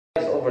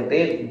over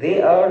there,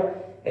 they are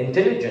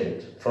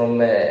intelligent from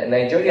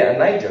Nigeria and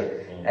Niger.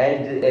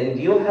 And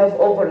you have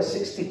over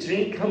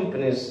 63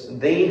 companies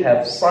they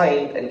have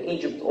signed, and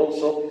Egypt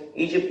also.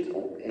 Egypt,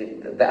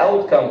 the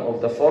outcome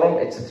of the forum,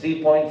 it's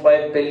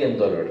 $3.5 billion.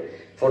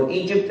 For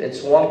Egypt, it's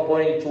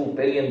 $1.2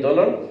 billion.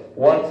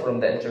 One from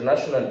the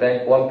International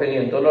Bank, $1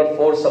 billion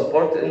for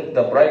supporting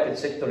the private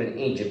sector in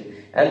Egypt.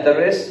 And the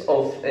rest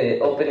of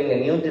opening a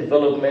new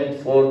development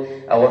for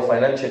our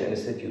financial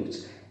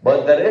institutes.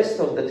 But the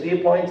rest of the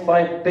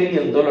 $3.5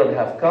 billion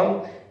have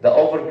come. The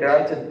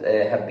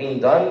overgranted have been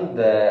done.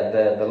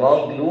 The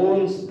long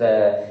loans,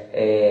 the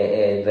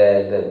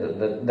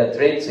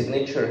trade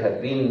signature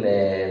have been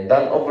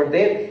done over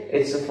there.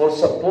 It's for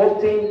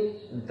supporting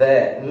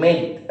the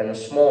mid and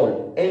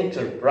small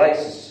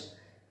enterprises,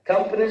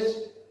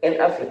 companies in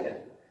Africa.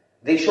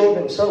 They show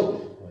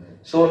themselves.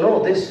 So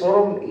no, this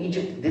forum,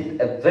 Egypt did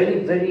a very,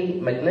 very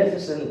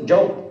magnificent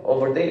job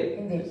over there.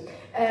 Indeed.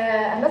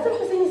 Ambassador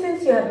Hosseini,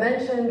 since you have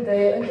mentioned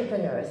the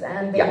entrepreneurs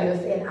and the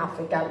youth in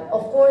Africa,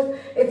 of course,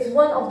 it's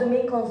one of the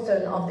main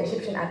concerns of the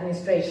Egyptian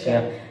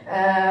administration,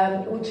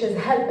 which is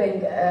helping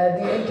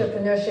the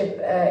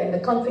entrepreneurship in the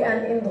country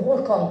and in the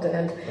whole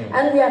continent.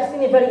 And we have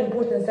seen a very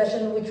important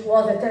session which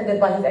was attended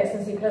by His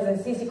Excellency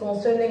President Sisi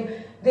concerning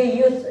the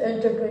youth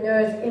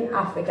entrepreneurs in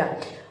Africa.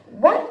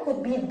 What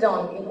could be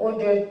done in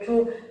order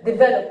to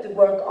develop the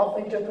work of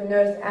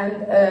entrepreneurs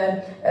and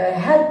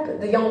help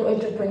the young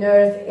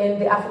entrepreneurs in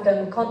the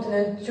African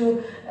continent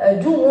to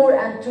do more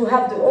and to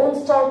have their own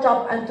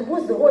startup and to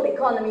boost the whole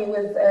economy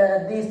with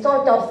the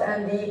startups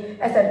and the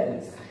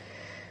SMEs?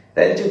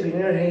 The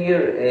entrepreneur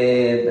here,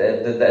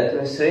 the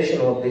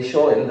administration, what they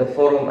show in the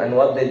forum and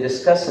what they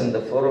discuss in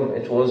the forum,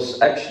 it was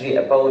actually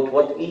about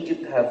what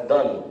Egypt have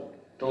done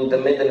to the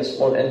mid and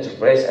small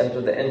enterprise and to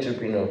the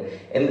entrepreneur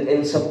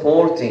in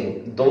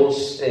supporting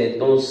those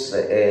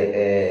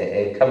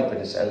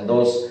companies and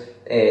those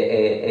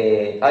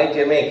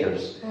idea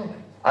makers.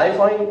 I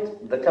find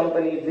the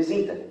company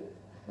Visita.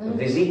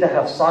 Visita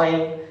have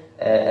signed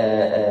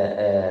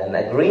an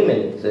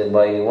agreement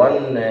by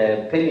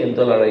 $1 billion,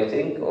 I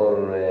think,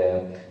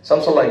 or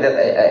something like that.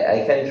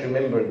 I can't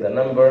remember the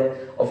number,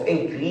 of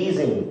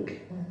increasing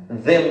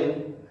them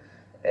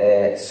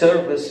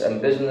service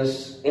and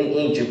business in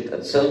Egypt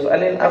itself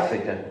and in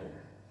Africa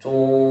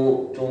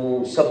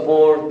to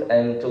support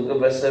and to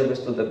give a service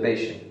to the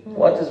patient.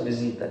 What is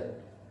Visita?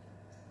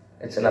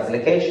 It's an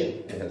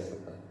application. Yes.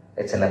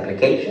 It's an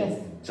application. Yes.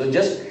 So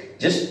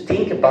just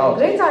think about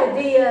great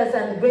ideas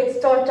and great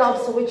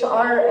startups which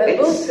are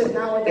boosted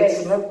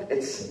nowadays.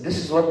 This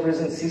is what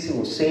President Sisi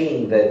was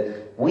saying, that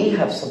we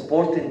have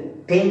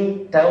supported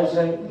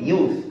 10,000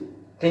 youth,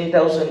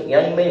 10,000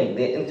 young men,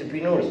 the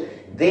entrepreneurs.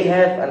 They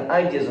have an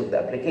ideas of the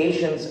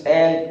applications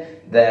and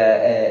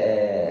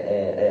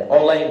the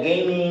online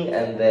gaming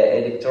and the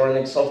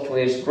electronic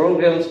software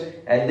programs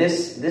and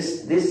this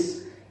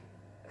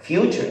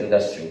future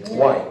industry. Yes.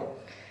 Why?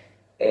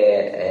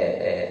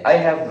 I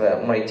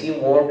have my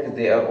teamwork,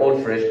 they are all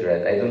fresh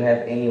grad. I don't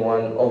have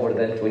anyone over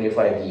than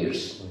 25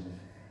 years.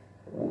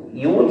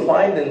 You will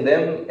find in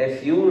them,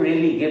 if you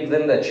really give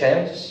them the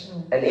chance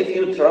and if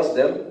you trust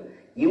them,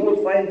 you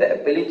will find the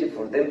ability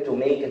for them to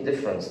make a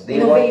difference. They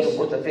want to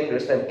put a finger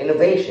stamp.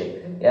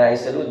 Innovation. Yeah, I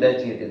salute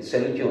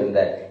you in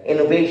that.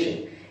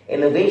 Innovation.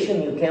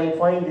 Innovation, you can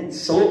find it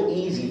so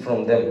easy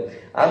from them.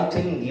 I'm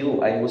telling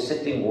you, I was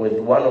sitting with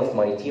one of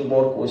my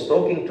teamwork who was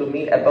talking to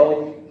me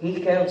about he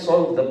can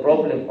solve the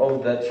problem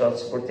of the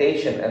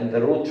transportation and the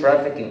road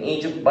traffic in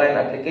Egypt by an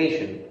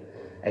application.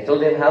 I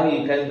told him how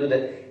you can do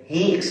that.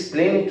 He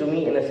explained it to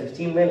me in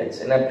 15 minutes,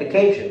 an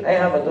application. I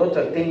have a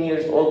daughter, 10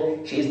 years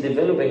old. She is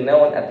developing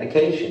now an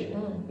application.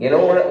 You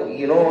know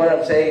what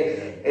I'm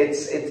saying?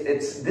 This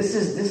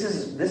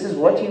is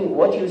what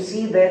you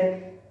see there.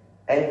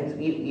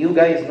 And you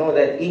guys know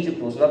that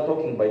Egypt was not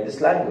talking by this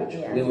language.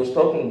 Yes. We was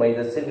talking by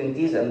the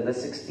 70s and the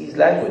 60s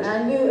language.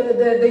 And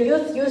the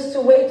youth used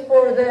to wait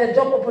for the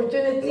job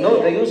opportunity.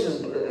 No, the youth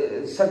is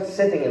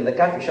sitting in the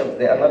coffee shop.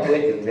 They are not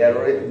waiting.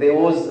 They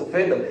was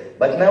freedom.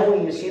 But now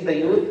when you see the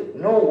youth,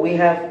 no, we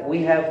have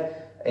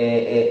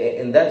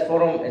in that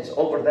forum, it's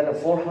over than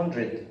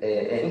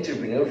 400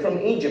 entrepreneurs from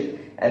Egypt.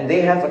 And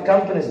they have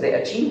companies they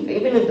achieved.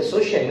 Even in the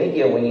social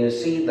media, when you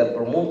see the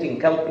promoting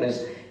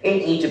companies in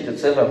Egypt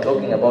itself, I'm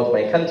talking about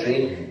my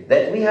country,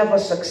 that we have a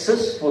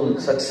successful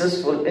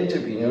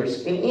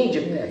entrepreneurs in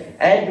Egypt. Yes.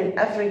 And in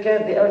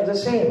Africa, they are the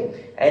same.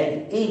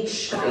 And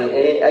each,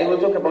 I will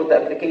talk about the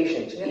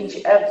applications. Yes.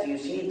 Each app, you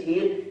see it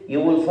here, you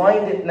will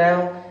find it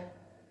now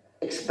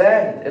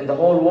expand in the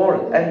whole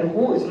world. And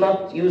who is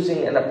not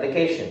using an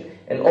application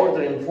in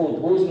ordering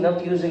food? Who is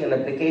not using an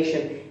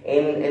application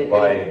in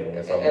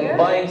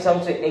buying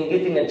something, in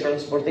getting a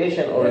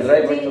transportation or a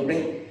driver to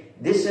bring?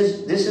 This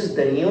is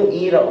the new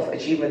era of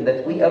achievement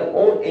that we are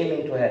all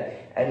aiming to have.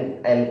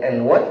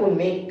 And what will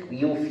make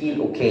you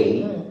feel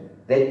okay,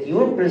 that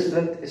your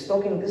president is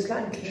talking this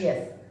language.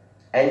 Yes.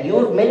 And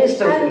your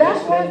Minister of And that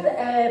Investment...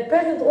 was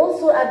present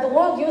also at the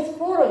World Youth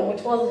Forum,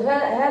 which was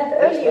held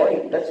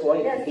earlier. That's why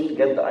Yes. he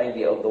got the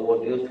idea of the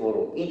World Youth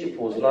Forum. Egypt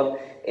was not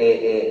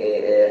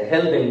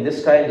held in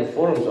this kind of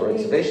forums or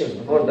exhibitions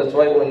before. That's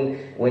why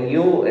when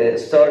you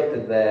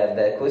started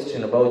the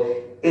question about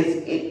is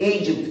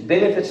Egypt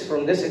benefits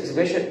from this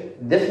exhibition,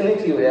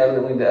 definitely we are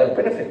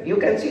benefit. You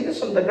can see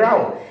this on the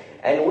ground.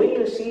 And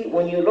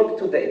when you look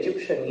to the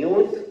Egyptian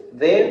youth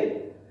there,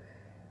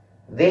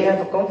 they have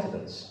a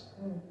confidence.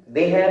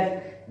 They have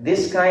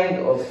this kind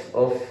of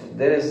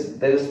there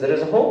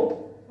is a hope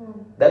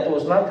that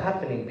was not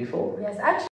happening before. Yes, actually.